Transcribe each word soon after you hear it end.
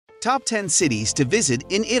Top 10 cities to visit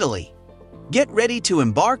in Italy. Get ready to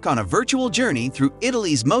embark on a virtual journey through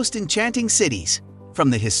Italy's most enchanting cities.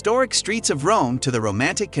 From the historic streets of Rome to the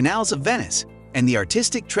romantic canals of Venice and the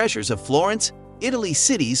artistic treasures of Florence, Italy's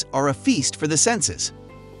cities are a feast for the senses.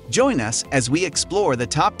 Join us as we explore the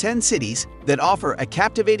top 10 cities that offer a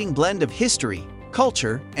captivating blend of history,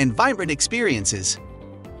 culture, and vibrant experiences.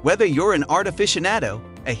 Whether you're an art aficionado,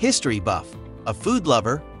 a history buff, a food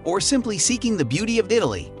lover, or simply seeking the beauty of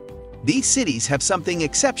Italy, these cities have something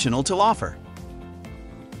exceptional to offer.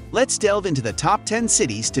 Let's delve into the top 10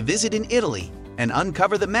 cities to visit in Italy and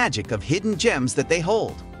uncover the magic of hidden gems that they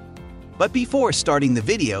hold. But before starting the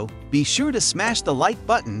video, be sure to smash the like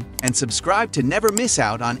button and subscribe to never miss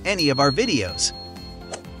out on any of our videos.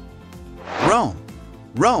 Rome.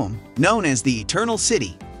 Rome, known as the Eternal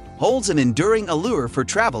City, holds an enduring allure for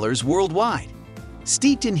travelers worldwide.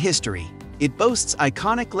 Steeped in history, it boasts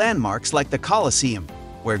iconic landmarks like the Colosseum,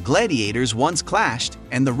 where gladiators once clashed,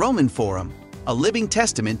 and the Roman Forum, a living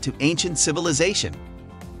testament to ancient civilization.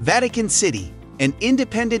 Vatican City, an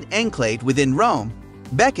independent enclave within Rome,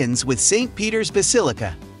 beckons with St. Peter's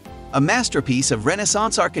Basilica, a masterpiece of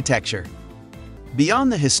Renaissance architecture.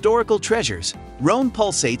 Beyond the historical treasures, Rome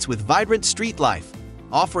pulsates with vibrant street life,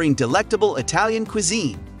 offering delectable Italian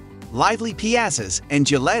cuisine, lively piazzas, and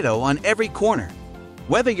gelato on every corner.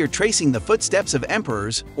 Whether you're tracing the footsteps of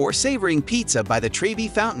emperors or savoring pizza by the Trevi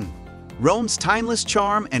Fountain, Rome's timeless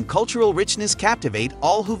charm and cultural richness captivate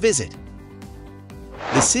all who visit.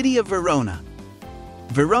 The city of Verona.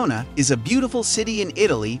 Verona is a beautiful city in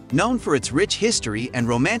Italy known for its rich history and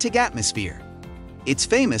romantic atmosphere. It's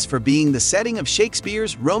famous for being the setting of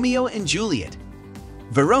Shakespeare's Romeo and Juliet.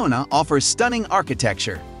 Verona offers stunning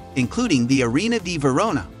architecture, including the Arena di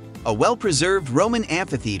Verona, a well-preserved Roman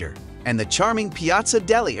amphitheater, and the charming Piazza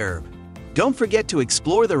degli Erbe. Don't forget to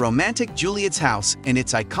explore the romantic Juliet's house and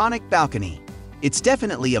its iconic balcony. It's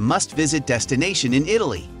definitely a must-visit destination in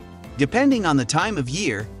Italy. Depending on the time of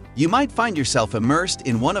year, you might find yourself immersed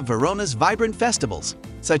in one of Verona's vibrant festivals,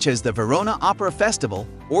 such as the Verona Opera Festival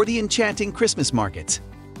or the enchanting Christmas markets.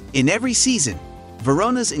 In every season,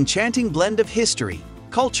 Verona's enchanting blend of history,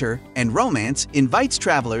 culture, and romance invites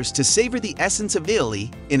travelers to savor the essence of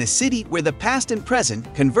Italy in a city where the past and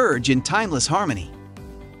present converge in timeless harmony.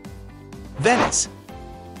 Venice.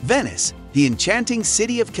 Venice, the enchanting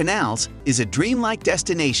city of canals, is a dreamlike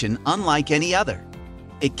destination unlike any other.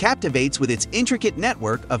 It captivates with its intricate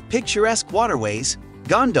network of picturesque waterways,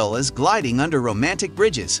 gondolas gliding under romantic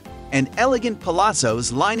bridges, and elegant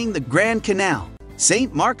palazzos lining the Grand Canal.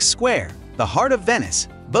 St. Mark's Square, the heart of Venice,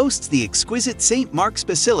 boasts the exquisite St. Mark's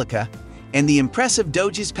Basilica and the impressive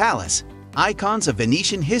Doge's Palace, icons of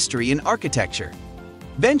Venetian history and architecture.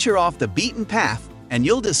 Venture off the beaten path and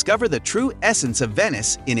you'll discover the true essence of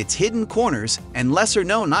Venice in its hidden corners and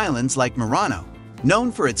lesser-known islands like Murano,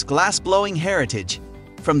 known for its glass-blowing heritage.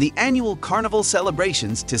 From the annual carnival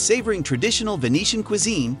celebrations to savoring traditional Venetian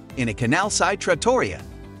cuisine in a canal-side trattoria,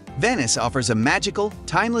 Venice offers a magical,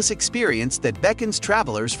 timeless experience that beckons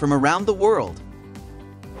travelers from around the world.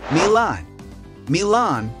 Milan.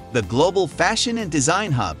 Milan, the global fashion and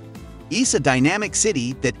design hub, is a dynamic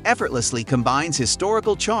city that effortlessly combines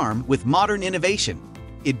historical charm with modern innovation.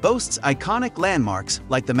 It boasts iconic landmarks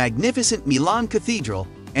like the magnificent Milan Cathedral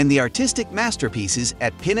and the artistic masterpieces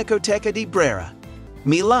at Pinacoteca di Brera.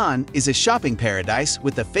 Milan is a shopping paradise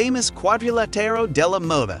with the famous Quadrilatero della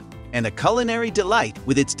Moda and a culinary delight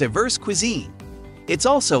with its diverse cuisine. It's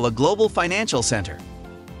also a global financial center.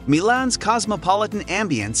 Milan's cosmopolitan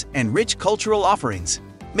ambience and rich cultural offerings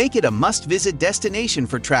make it a must-visit destination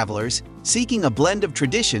for travelers seeking a blend of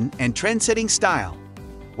tradition and trend-setting style.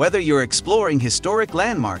 Whether you're exploring historic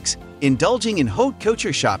landmarks, indulging in haute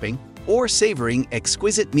couture shopping, or savoring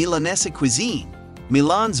exquisite Milanese cuisine,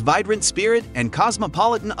 Milan's vibrant spirit and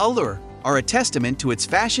cosmopolitan allure are a testament to its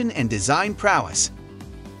fashion and design prowess.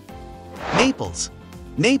 Naples.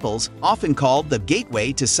 Naples, often called the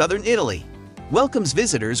gateway to southern Italy, welcomes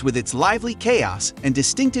visitors with its lively chaos and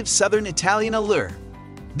distinctive southern Italian allure.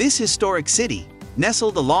 This historic city,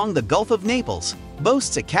 nestled along the Gulf of Naples,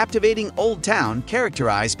 boasts a captivating old town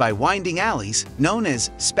characterized by winding alleys known as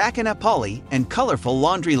Spaccanapoli and colorful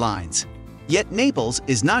laundry lines. Yet Naples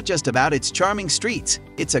is not just about its charming streets,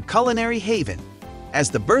 it's a culinary haven. As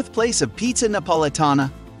the birthplace of pizza napoletana,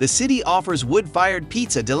 the city offers wood-fired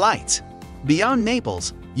pizza delights. Beyond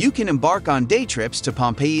Naples, you can embark on day trips to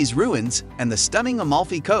Pompeii's ruins and the stunning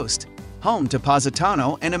Amalfi Coast, home to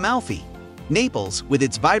Positano and Amalfi. Naples, with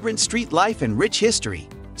its vibrant street life and rich history,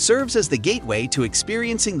 serves as the gateway to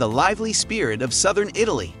experiencing the lively spirit of southern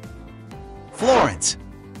Italy. Florence.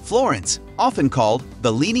 Florence, often called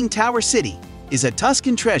the Leaning Tower City, is a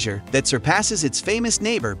Tuscan treasure that surpasses its famous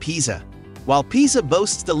neighbor Pisa. While Pisa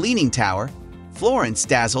boasts the Leaning Tower, Florence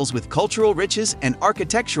dazzles with cultural riches and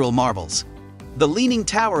architectural marvels. The Leaning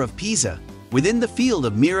Tower of Pisa, within the Field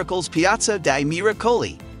of Miracles Piazza dei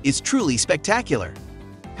Miracoli, is truly spectacular.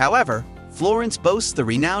 However, Florence boasts the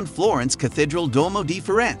renowned Florence Cathedral Duomo di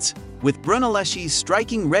Firenze, with Brunelleschi's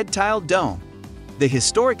striking red-tiled dome. The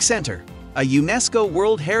historic center, a UNESCO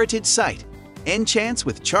World Heritage Site, enchants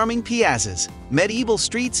with charming piazzas, medieval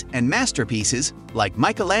streets, and masterpieces like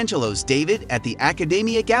Michelangelo's David at the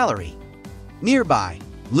Accademia Gallery. Nearby,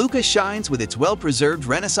 Lucca shines with its well-preserved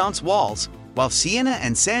Renaissance walls, while Siena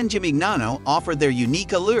and San Gimignano offer their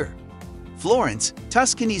unique allure. Florence,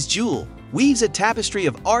 Tuscany's jewel, weaves a tapestry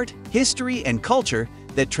of art, history, and culture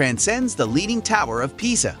that transcends the Leaning Tower of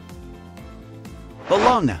Pisa.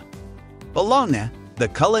 Bologna. Bologna, the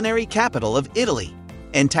culinary capital of Italy,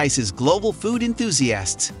 entices global food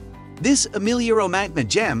enthusiasts. This Emilia-Romagna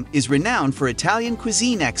gem is renowned for Italian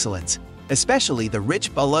cuisine excellence, especially the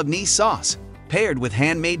rich Bolognese sauce, paired with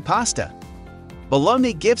handmade pasta.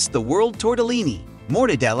 Bologna gifts the world tortellini,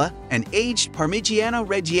 mortadella, and aged Parmigiano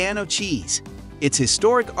Reggiano cheese. Its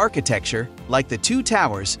historic architecture, like the two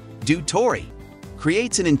towers, due Torri,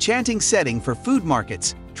 creates an enchanting setting for food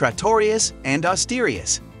markets, trattorias, and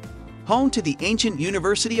osterias. Home to the ancient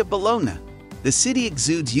University of Bologna, the city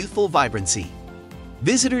exudes youthful vibrancy.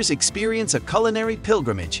 Visitors experience a culinary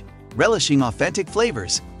pilgrimage, relishing authentic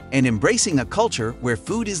flavors and embracing a culture where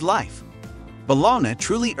food is life. Bologna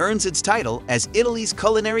truly earns its title as Italy's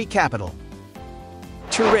culinary capital.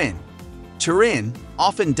 Turin. Turin,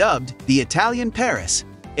 often dubbed the Italian Paris,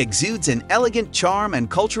 exudes an elegant charm and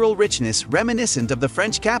cultural richness reminiscent of the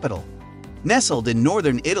French capital. Nestled in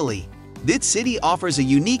northern Italy, this city offers a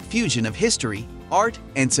unique fusion of history, art,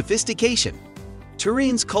 and sophistication.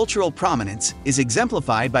 Turin's cultural prominence is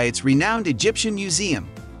exemplified by its renowned Egyptian museum,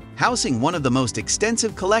 housing one of the most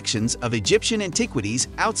extensive collections of Egyptian antiquities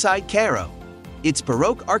outside Cairo. Its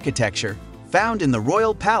Baroque architecture, found in the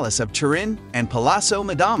Royal Palace of Turin and Palazzo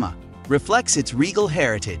Madama, reflects its regal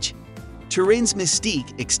heritage. Turin's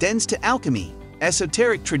mystique extends to alchemy,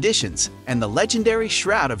 esoteric traditions, and the legendary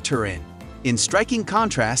Shroud of Turin, in striking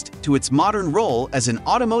contrast to its modern role as an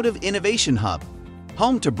automotive innovation hub,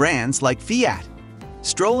 home to brands like Fiat.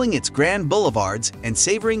 Strolling its grand boulevards and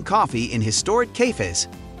savoring coffee in historic cafes,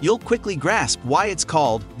 you'll quickly grasp why it's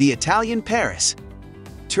called the Italian Paris.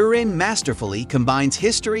 Turin masterfully combines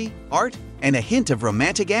history, art, and a hint of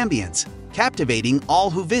romantic ambience, captivating all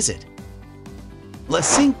who visit. La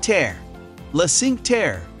Cinque Terre. La Cinque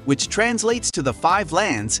Terre, which translates to the Five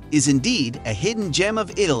Lands, is indeed a hidden gem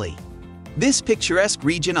of Italy. This picturesque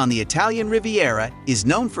region on the Italian Riviera is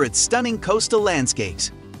known for its stunning coastal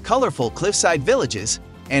landscapes, colorful cliffside villages,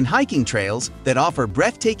 and hiking trails that offer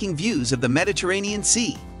breathtaking views of the Mediterranean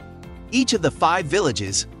Sea. Each of the 5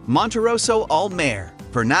 villages, Monterosso al Mare,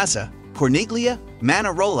 Vernazza, Corniglia,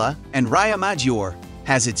 Manarola, and Riomaggiore,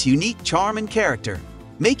 has its unique charm and character,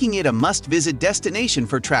 making it a must-visit destination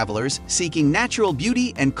for travelers seeking natural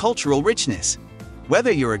beauty and cultural richness.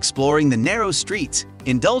 Whether you're exploring the narrow streets,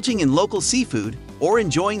 indulging in local seafood, or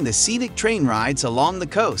enjoying the scenic train rides along the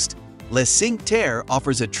coast, La Cinque Terre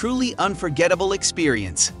offers a truly unforgettable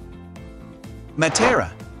experience.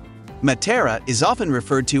 Matera. Matera is often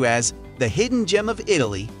referred to as the hidden gem of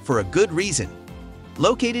Italy for a good reason.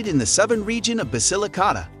 Located in the southern region of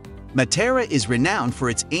Basilicata, Matera is renowned for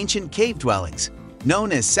its ancient cave dwellings,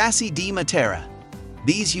 known as Sassi di Matera.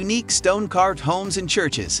 These unique stone-carved homes and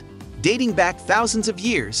churches, dating back thousands of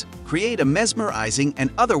years, create a mesmerizing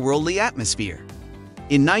and otherworldly atmosphere.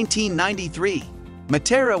 In 1993,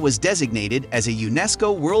 Matera was designated as a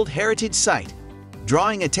UNESCO World Heritage Site,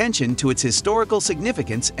 drawing attention to its historical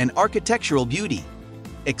significance and architectural beauty.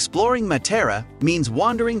 Exploring Matera means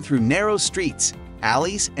wandering through narrow streets,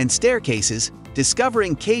 alleys, and staircases,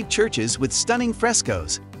 discovering cave churches with stunning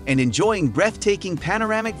frescoes, and enjoying breathtaking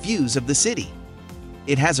panoramic views of the city.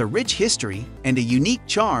 It has a rich history and a unique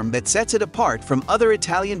charm that sets it apart from other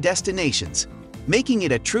Italian destinations, making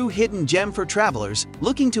it a true hidden gem for travelers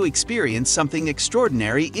looking to experience something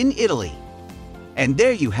extraordinary in Italy. And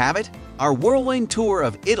there you have it, our whirlwind tour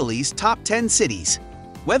of Italy's top 10 cities.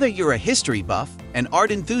 Whether you're a history buff, an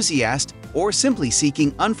art enthusiast, or simply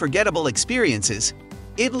seeking unforgettable experiences,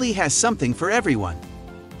 Italy has something for everyone.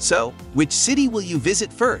 So, which city will you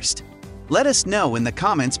visit first? Let us know in the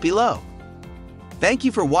comments below. Thank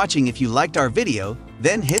you for watching. If you liked our video,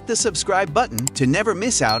 then hit the subscribe button to never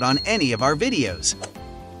miss out on any of our videos.